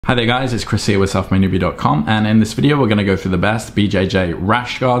Hi there guys, it's Chris here with selfmadenewbie.com, and in this video we're going to go through the best BJJ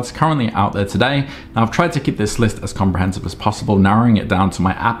Rash Guards currently out there today. Now I've tried to keep this list as comprehensive as possible, narrowing it down to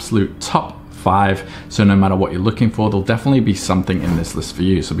my absolute top 5, so no matter what you're looking for, there'll definitely be something in this list for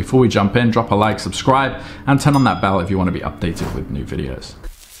you. So before we jump in, drop a like, subscribe, and turn on that bell if you want to be updated with new videos.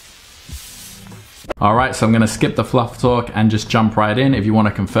 Alright, so I'm going to skip the fluff talk and just jump right in. If you want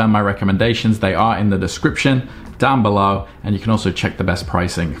to confirm my recommendations, they are in the description down below, and you can also check the best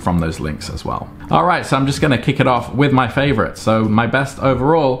pricing from those links as well. Alright, so I'm just going to kick it off with my favorite. So my best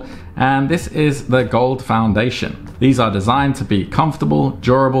overall, and this is the Gold Foundation. These are designed to be comfortable,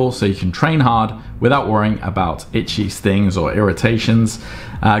 durable, so you can train hard without worrying about itchy stings or irritations.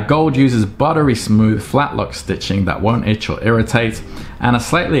 Gold uses buttery smooth flat lock stitching that won't itch or irritate, and a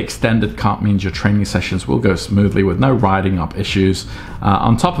slightly extended cut means your training sessions will go smoothly with no riding up issues,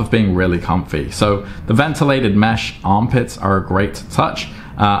 on top of being really comfy. So the ventilated mesh armpits are a great touch,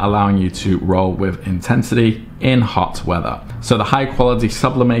 allowing you to roll with intensity in hot weather. So the high quality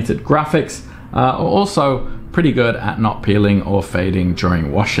sublimated graphics are also pretty good at not peeling or fading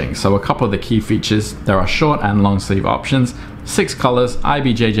during washing. So a couple of the key features: there are short and long sleeve options, 6 colors,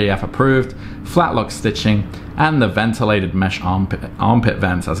 IBJJF approved, flat lock stitching, and the ventilated mesh armpit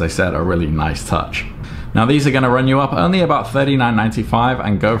vents, as I said, are a really nice touch. Now these are going to run you up only about $39.95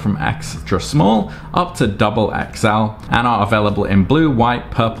 and go from extra small up to double XL, and are available in blue,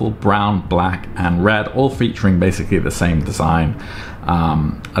 white, purple, brown, black, and red, all featuring basically the same design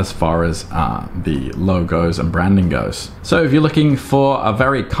as far as the logos and branding goes. So if you're looking for a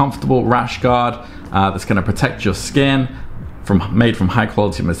very comfortable rash guard that's going to protect your skin, made from high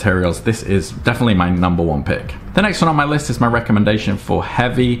quality materials, this is definitely my #1 pick. The next one on my list is my recommendation for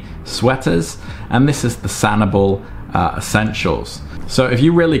heavy sweaters, and this is the Sanibel Essentials. So if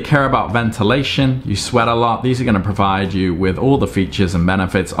you really care about ventilation, you sweat a lot, these are going to provide you with all the features and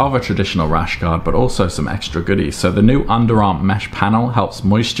benefits of a traditional rash guard, but also some extra goodies. So the new underarm mesh panel helps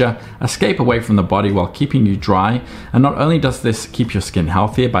moisture escape away from the body while keeping you dry, and not only does this keep your skin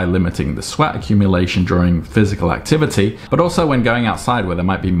healthier by limiting the sweat accumulation during physical activity, but also when going outside where there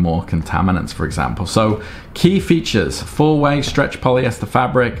might be more contaminants, for example. So key features: 4-way stretch polyester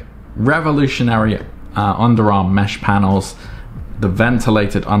fabric, revolutionary underarm mesh panels, the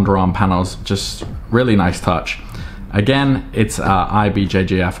ventilated underarm panels, just really nice touch. Again, it's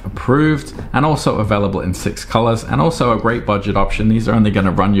IBJJF approved and also available in 6 colors, and also a great budget option. These are only going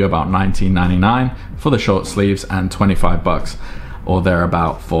to run you about $19.99 for the short sleeves and $25 or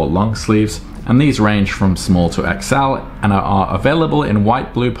thereabout for long sleeves. And these range from small to XL and are available in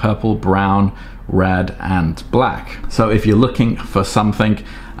white, blue, purple, brown, red, and black. So if you're looking for something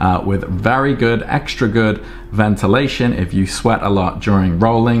with very good, extra good ventilation, if you sweat a lot during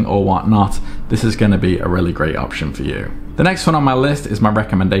rolling or whatnot, this is going to be a really great option for you. The next one on my list is my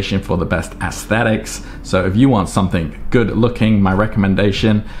recommendation for the best aesthetics. So if you want something good looking, my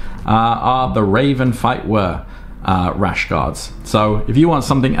recommendation are the Raven Fightwear Rash Guards. So if you want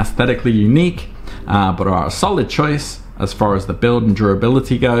something aesthetically unique, but are a solid choice as far as the build and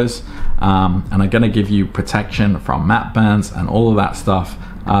durability goes, and are going to give you protection from mat burns and all of that stuff,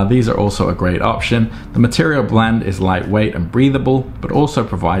 these are also a great option. The material blend is lightweight and breathable, but also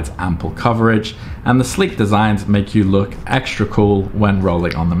provides ample coverage, and the sleek designs make you look extra cool when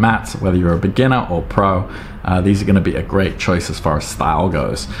rolling on the mats, whether you're a beginner or pro. These are going to be a great choice as far as style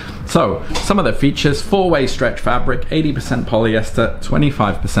goes. So some of the features: 4-way stretch fabric, 80% polyester,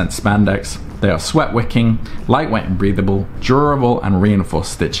 25% spandex. They are sweat wicking, lightweight and breathable, durable and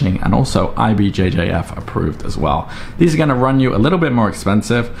reinforced stitching, and also IBJJF approved as well. These are going to run you a little bit more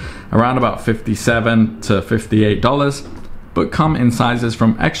expensive, around about $57 to $58, but come in sizes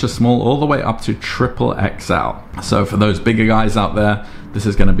from extra small all the way up to triple XL. So for those bigger guys out there, this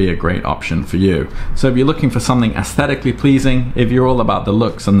is going to be a great option for you. So if you're looking for something aesthetically pleasing, if you're all about the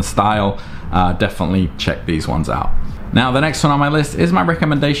looks and the style, definitely check these ones out. Now the next one on my list is my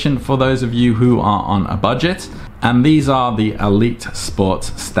recommendation for those of you who are on a budget, and these are the Elite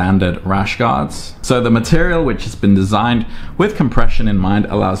Sports Standard Rash Guards. So the material, which has been designed with compression in mind,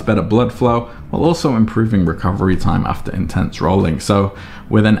 allows better blood flow while also improving recovery time after intense rolling. So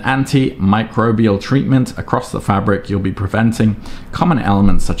with an antimicrobial treatment across the fabric, you'll be preventing common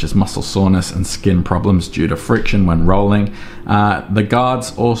ailments such as muscle soreness and skin problems due to friction when rolling. The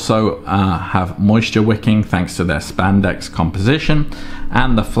guards also have moisture wicking thanks to their spandex composition,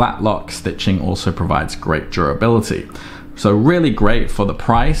 and the flat lock stitching also provides great durability. So really great for the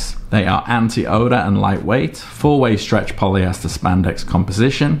price. They are anti-odor and lightweight, 4-way stretch polyester spandex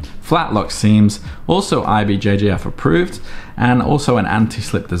composition, flat lock seams, also IBJJF approved, and also an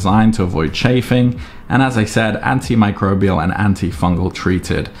anti-slip design to avoid chafing. And as I said, antimicrobial and antifungal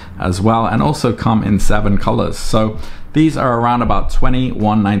treated as well, and also come in 7 colors. So these are around about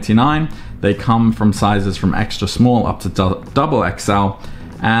 $21.99. They come from sizes from extra small up to double XL,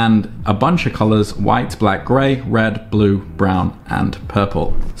 and a bunch of colors: white, black, gray, red, blue, brown, and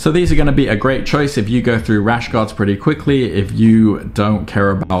purple. So these are going to be a great choice if you go through rash guards pretty quickly, if you don't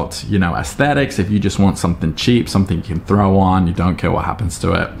care about, you know, aesthetics, if you just want something cheap, something you can throw on, you don't care what happens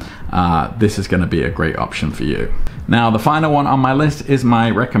to it. This is going to be a great option for you. Now, the final one on my list is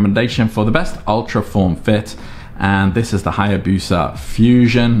my recommendation for the best ultra form fit, and this is the Hayabusa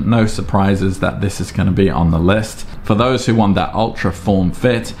Fusion. No surprises that this is going to be on the list. For those who want that ultra form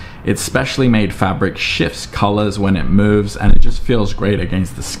fit, its specially made fabric shifts colors when it moves, and it just feels great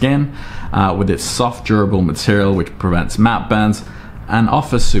against the skin with its soft, durable material which prevents matte burns and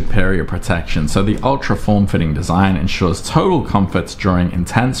offers superior protection. So the ultra form fitting design ensures total comfort during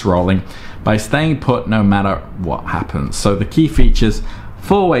intense rolling by staying put no matter what happens. So the key features: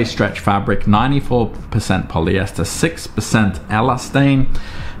 4-way stretch fabric, 94% polyester, 6% elastane,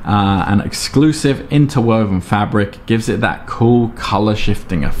 an exclusive interwoven fabric, gives it that cool color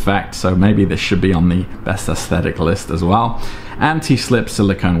shifting effect. So maybe this should be on the best aesthetic list as well. Anti-slip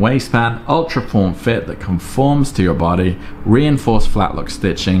silicone waistband, ultra form fit that conforms to your body, reinforced flat look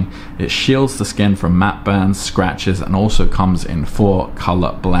stitching. It shields the skin from matte burns, scratches, and also comes in 4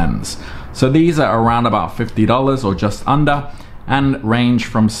 color blends. So these are around about $50 or just under, and range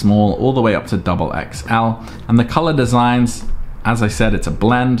from small all the way up to double XL. And the color designs, as I said, it's a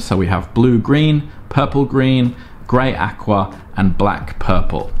blend. So we have blue green, purple green, gray aqua, and black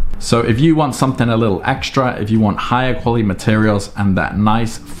purple. So if you want something a little extra, if you want higher quality materials and that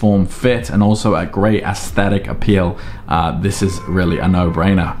nice form fit and also a great aesthetic appeal, this is really a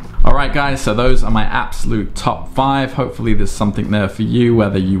no-brainer. All right, guys, so those are my absolute top 5. Hopefully there's something there for you,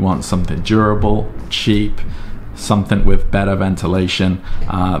 whether you want something durable, cheap, something with better ventilation.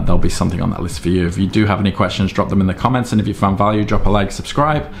 There'll be something on that list for you. If you do have any questions, drop them in the comments, and if you found value, drop a like,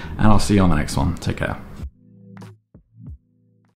 subscribe, and I'll see you on the next one. Take care.